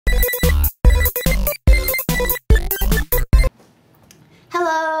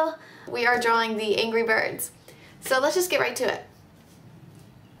we are drawing the angry birds. So let's just get right to it.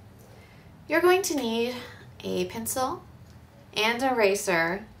 You're going to need a pencil and an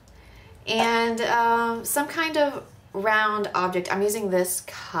eraser and some kind of round object. I'm using this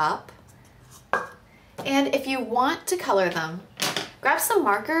cup. And if you want to color them, grab some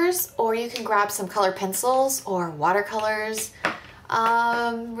markers, or you can grab some color pencils or watercolors.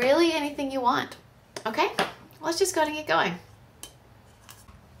 Really anything you want. Okay, let's just go ahead and get going.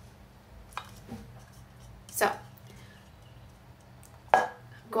 So, I'm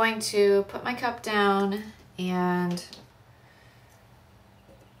going to put my cup down and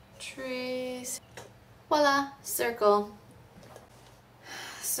trace. Voila, circle.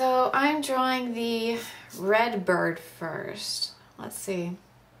 So I'm drawing the red bird first. Let's see.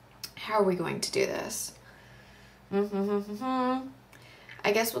 How are we going to do this? I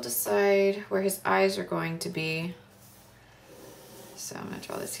guess we'll decide where his eyes are going to be. So I'm going to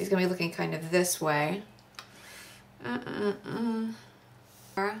draw this. He's going to be looking kind of this way.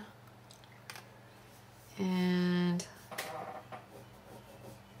 And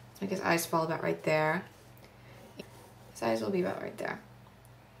make his eyes fall about right there. His eyes will be about right there.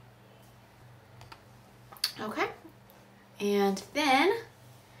 Okay. And then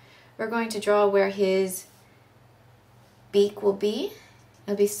we're going to draw where his beak will be.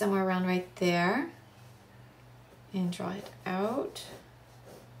 It'll be somewhere around right there. And draw it out.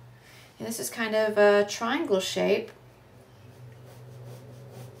 And this is kind of a triangle shape.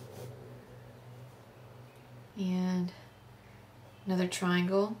 And another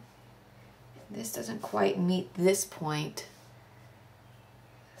triangle. This doesn't quite meet this point.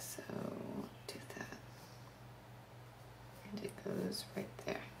 So do that. And it goes right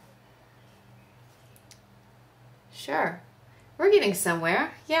there. Sure. We're getting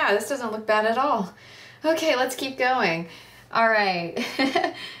somewhere. Yeah, this doesn't look bad at all. Okay, let's keep going. All right.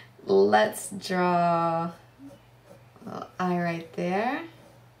 Let's draw a little eye right there.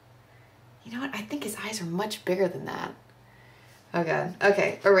 You know what? I think his eyes are much bigger than that. Oh god.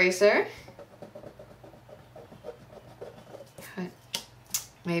 Okay, eraser.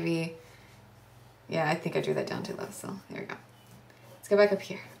 Maybe, yeah, I think I drew that down too low, so there we go. Let's go back up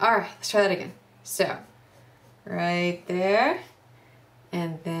here. All right, let's try that again. So, right there,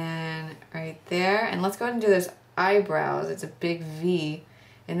 and then right there, and let's go ahead and do those eyebrows. It's a big V,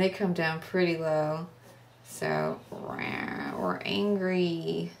 and they come down pretty low. So, we're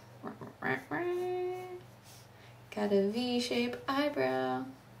angry. Got a V-shaped eyebrow.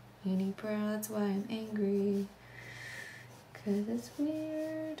 Unibrow, that's why I'm angry. Cause it's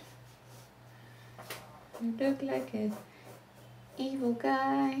weird. You look like an evil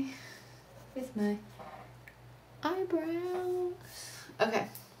guy with my eyebrows. Okay.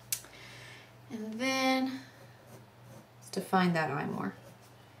 And then let's define that eye more.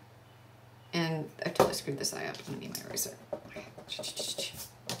 And I totally screwed this eye up. I'm gonna need my eraser. Okay.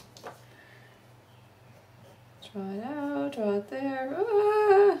 Draw it out, draw it there.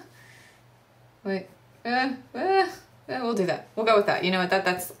 Ah! Wait. We'll do that. We'll go with that. You know what?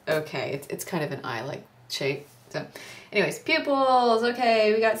 That's okay. It's kind of an eye-like shape. So, anyways, pupils.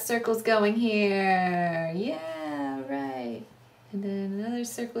 Okay, we got circles going here. Yeah, right. And then another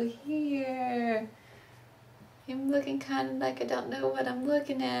circle here. I'm looking kind of like I don't know what I'm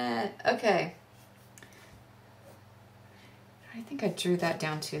looking at. Okay. I think I drew that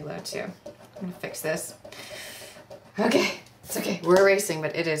down too low too. I'm gonna fix this. Okay, it's okay. We're erasing,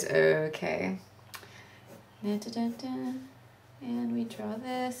 but it is okay. And we draw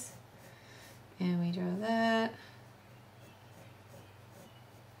this, and we draw that.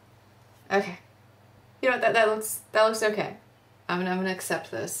 Okay, you know what? That looks okay. I'm gonna accept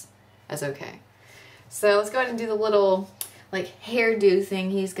this as okay. So let's go ahead and do the little like hairdo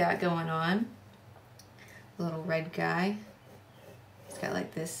thing he's got going on. The little red guy. He's got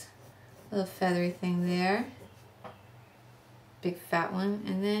like this little feathery thing there. Big fat one,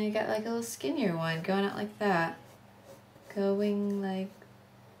 and then you got like a little skinnier one going out like that. Going like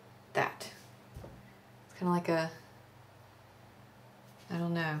that. It's kind of like a, I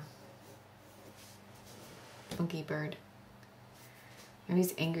don't know, funky bird. Maybe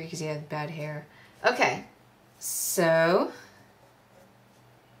he's angry because he has bad hair. Okay, so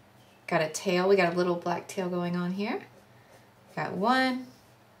got a tail. We got a little black tail going on here. Got one,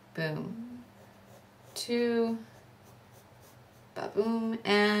 boom, two, ba-boom,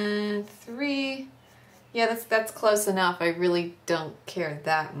 and three. Yeah, that's close enough. I really don't care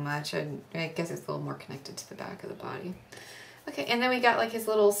that much. I guess it's a little more connected to the back of the body. Okay, and then we got like his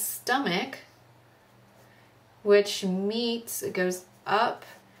little stomach, which meets, it goes up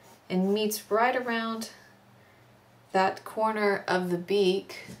and meets right around that corner of the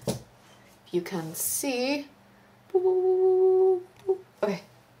beak. you can see. Okay.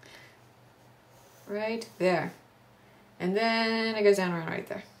 Right there. And then it goes down around right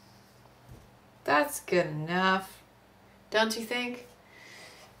there. That's good enough. Don't you think?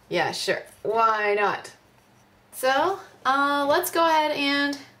 Yeah, sure. Why not? So, let's go ahead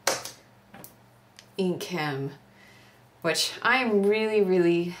and ink him, which I'm really,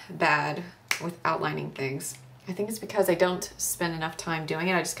 really bad with outlining things. I think it's because I don't spend enough time doing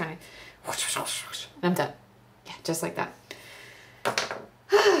it. I just kind of, and I'm done. Yeah, just like that.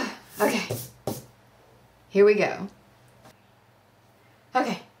 Okay, here we go.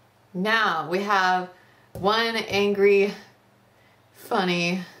 Okay, now we have one angry,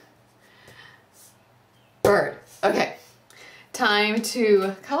 funny bird. Okay, time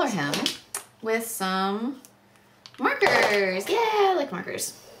to color him with some markers. Yeah, I like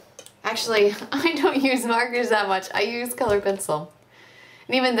markers. Actually, I don't use markers that much. I use color pencil.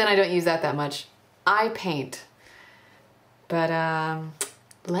 And even then I don't use that much. I paint. But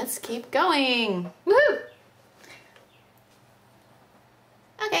let's keep going. Woohoo!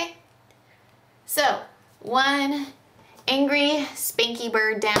 Okay. So, one angry spanky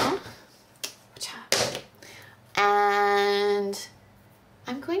bird down. And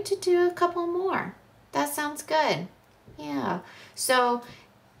I'm going to do a couple more. That sounds good. Yeah. So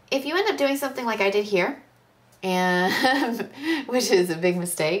if you end up doing something like I did here, and which is a big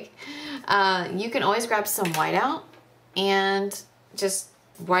mistake, you can always grab some whiteout and just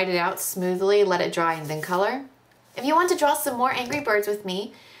white it out smoothly, let it dry, and then color. If you want to draw some more angry birds with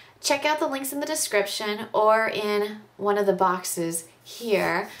me, check out the links in the description or in one of the boxes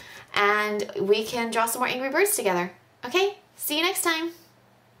here, and we can draw some more angry birds together. Okay? See you next time.